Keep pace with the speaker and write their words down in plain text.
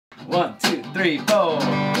1, 2, 3, 4.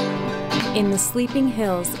 In the sleeping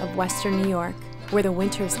hills of western New York, where the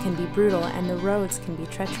winters can be brutal and the roads can be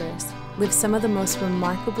treacherous, live some of the most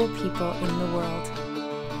remarkable people in the world.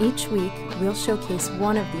 Each week, we'll showcase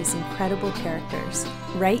one of these incredible characters,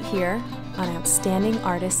 right here on Outstanding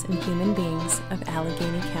Artists and Human Beings of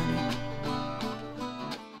Allegany County.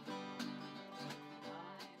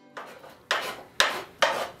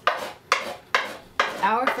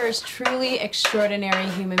 Our first truly extraordinary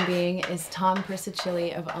human being is Tom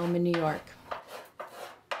Persichilli of Ulm, New York.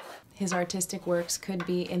 His artistic works could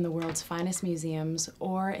be in the world's finest museums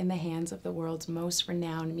or in the hands of the world's most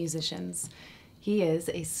renowned musicians. He is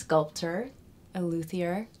a sculptor, a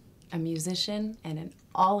luthier, a musician, and an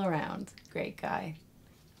all-around great guy.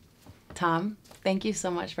 Tom, thank you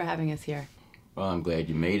so much for having us here. Well, I'm glad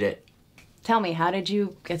you made it. Tell me, how did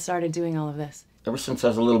you get started doing all of this? Ever since I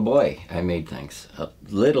was a little boy, I made things. A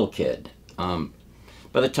little kid.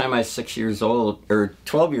 By the time I was 6 years old, or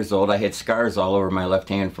 12 years old, I had scars all over my left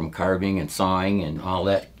hand from carving and sawing and all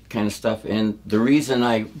that kind of stuff. And the reason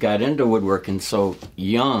I got into woodworking so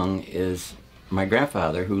young is my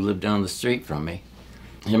grandfather, who lived down the street from me.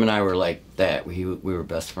 Him and I were like that. We were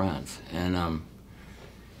best friends. And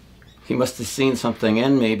he must have seen something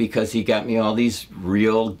in me, because he got me all these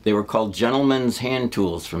real, they were called gentleman's hand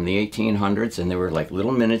tools from the 1800s, and they were like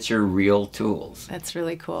little miniature real tools. That's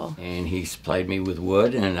really cool. And he supplied me with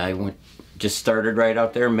wood, and I just started right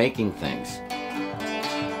out there making things.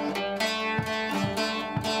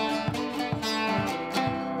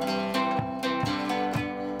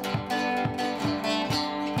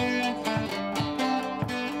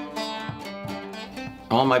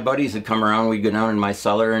 All my buddies would come around, we'd go down in my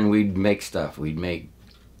cellar and we'd make stuff. We'd make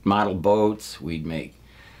model boats, we'd make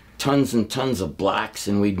tons and tons of blocks,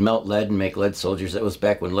 and we'd melt lead and make lead soldiers. That was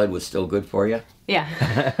back when lead was still good for you.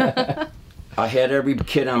 Yeah. I had every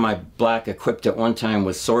kid on my block equipped at one time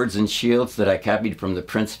with swords and shields that I copied from the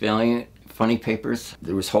Prince Valiant funny papers.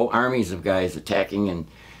 There was whole armies of guys attacking, and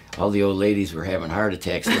all the old ladies were having heart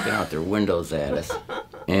attacks looking out their windows at us.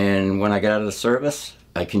 And when I got out of the service,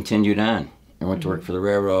 I continued on. I went to work for the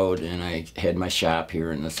railroad, and I had my shop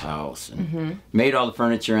here in this house, and made all the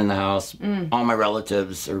furniture in the house. All my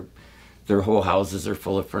relatives, their whole houses are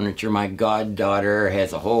full of furniture. My goddaughter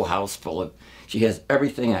has a whole house full of, she has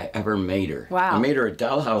everything I ever made her. Wow. I made her a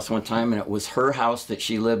dollhouse one time, and it was her house that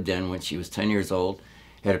she lived in when she was 10 years old.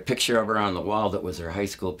 Had a picture of her on the wall that was her high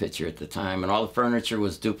school picture at the time, and all the furniture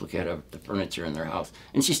was duplicate of the furniture in their house.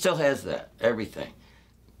 And she still has that, everything.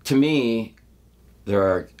 To me, there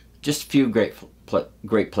are just few great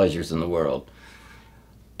pleasures in the world,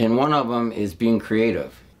 and one of them is being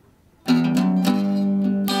creative. My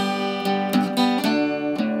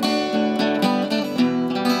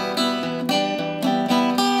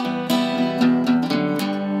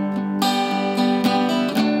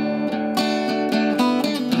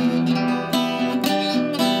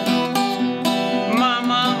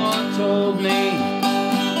mama told me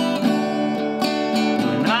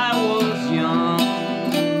when I was young,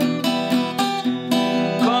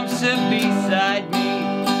 sit beside me,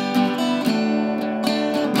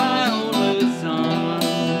 my only son,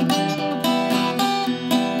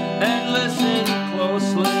 and listen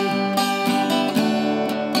closely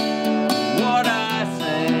what I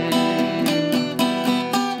say.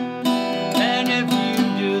 And if you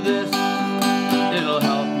do this, it'll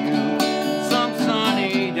help you some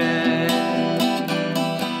sunny day.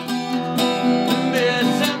 Be a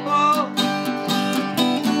simple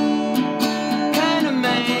kind of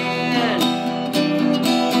man.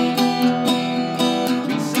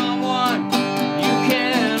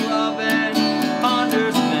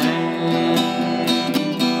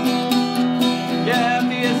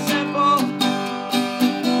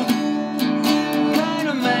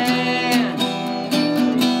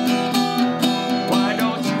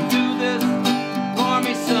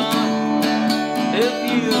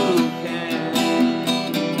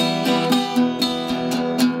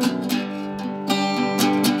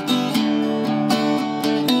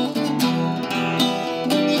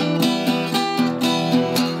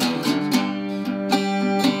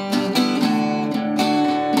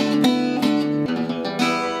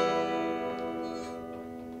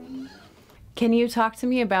 Can you talk to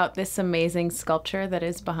me about this amazing sculpture that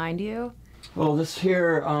is behind you? Well, this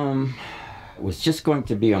here was just going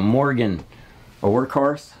to be a Morgan, a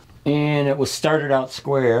workhorse, and it was started out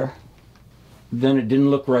square. Then it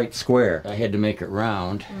didn't look right square. I had to make it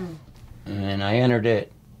round, and I entered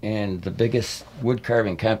it in the biggest wood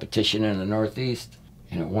carving competition in the Northeast,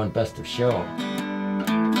 and it won Best of Show.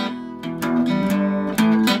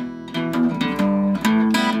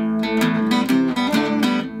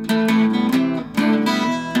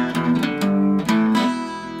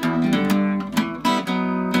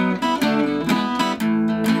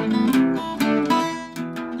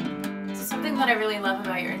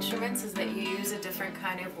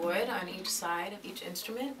 wood on each side of each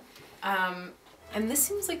instrument. And this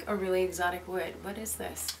seems like a really exotic wood. What is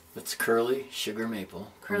this? It's curly sugar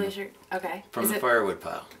maple. Curly sugar, okay. From the firewood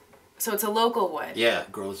pile. So it's a local wood? Yeah,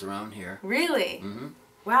 it grows around here. Really? Mm-hmm.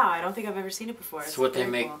 Wow, I don't think I've ever seen it before. It's what they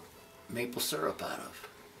make cool. maple syrup out of.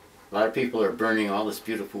 A lot of people are burning all this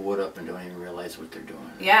beautiful wood up and don't even realize what they're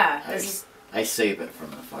doing. Yeah. I save it from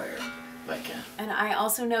the fire if I can. And I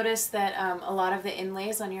also noticed that a lot of the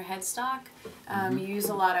inlays on your headstock, you use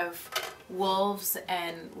a lot of wolves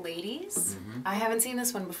and ladies. I haven't seen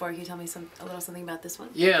this one before. Can you tell me a little something about this one?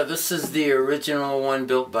 Yeah, this is the original one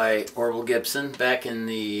built by Orville Gibson back in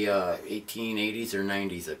the 1880s or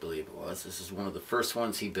 90s, I believe it was. This is one of the first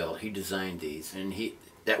ones he built. He designed these, and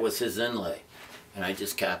that was his inlay, and I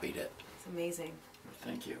just copied it. It's amazing.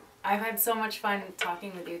 Thank you. I've had so much fun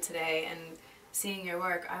talking with you today and seeing your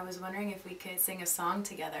work. I was wondering if we could sing a song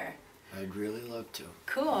together. I'd really love to.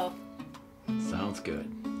 Cool. Sounds good.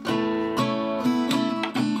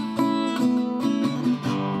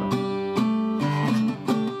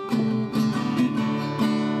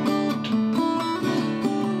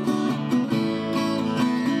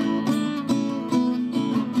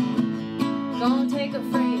 Gonna take a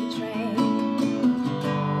freight train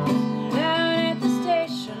down at the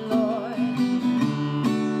station, Lord.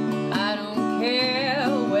 I don't care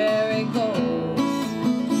where it goes.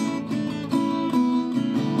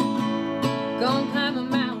 Gonna climb a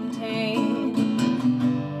mountain,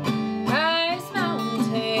 highest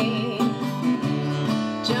mountain.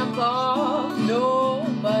 Jump off,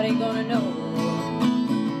 nobody gonna know.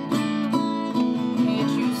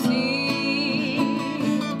 Can't you see?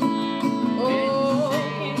 Oh,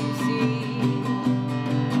 can you see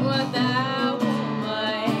what that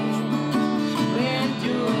woman been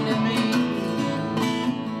doing to me?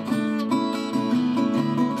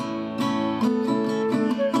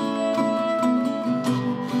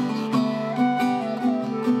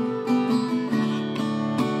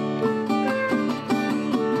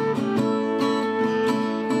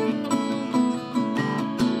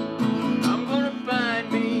 I'm gonna find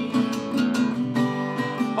me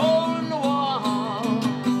hole in the wall.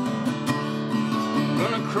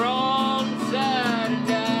 Gonna crawl inside and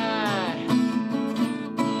die.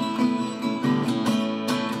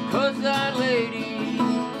 'Cause that lady,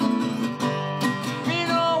 mean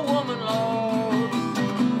old woman, Lord,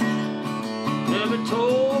 never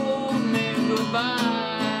told me goodbye.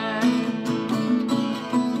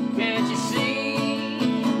 Can't you see?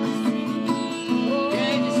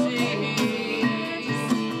 Can't you see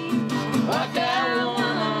what that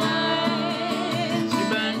woman she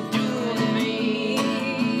been doing to me?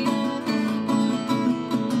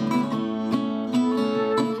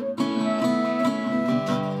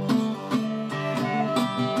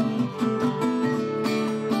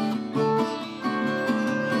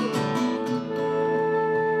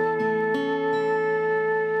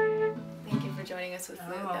 Thank you for joining us with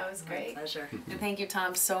Flute. That was great. Pleasure. And thank you,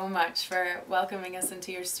 Tom, so much for welcoming us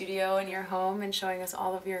into your studio and your home and showing us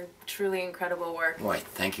all of your truly incredible work. Boy,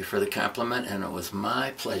 thank you for the compliment, and it was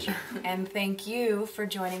my pleasure. And thank you for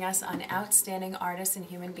joining us on Outstanding Artists and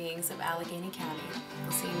Human Beings of Allegheny County.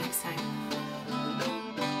 We'll see you next time.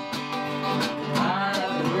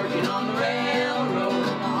 I've been working on the railroad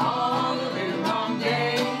all the very long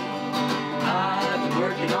day. I've been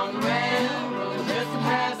working on the railroad just to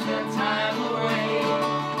pass that time away.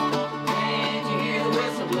 Can't you hear the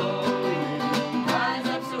whistle blowing? Rise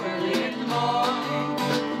up so early in the morning.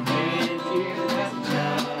 Can't you hear the vessel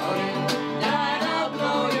shouting? Dinah,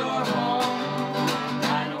 blow your horn.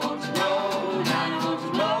 Dinah, won't you blow? Dinah, won't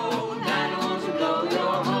you blow? Dinah, won't you blow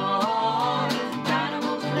your horn? Dinah,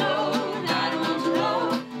 won't you blow? Dinah, won't you blow?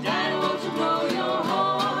 Dinah, won't you blow your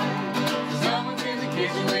horn? Someone's in the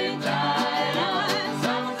kitchen with Dinah.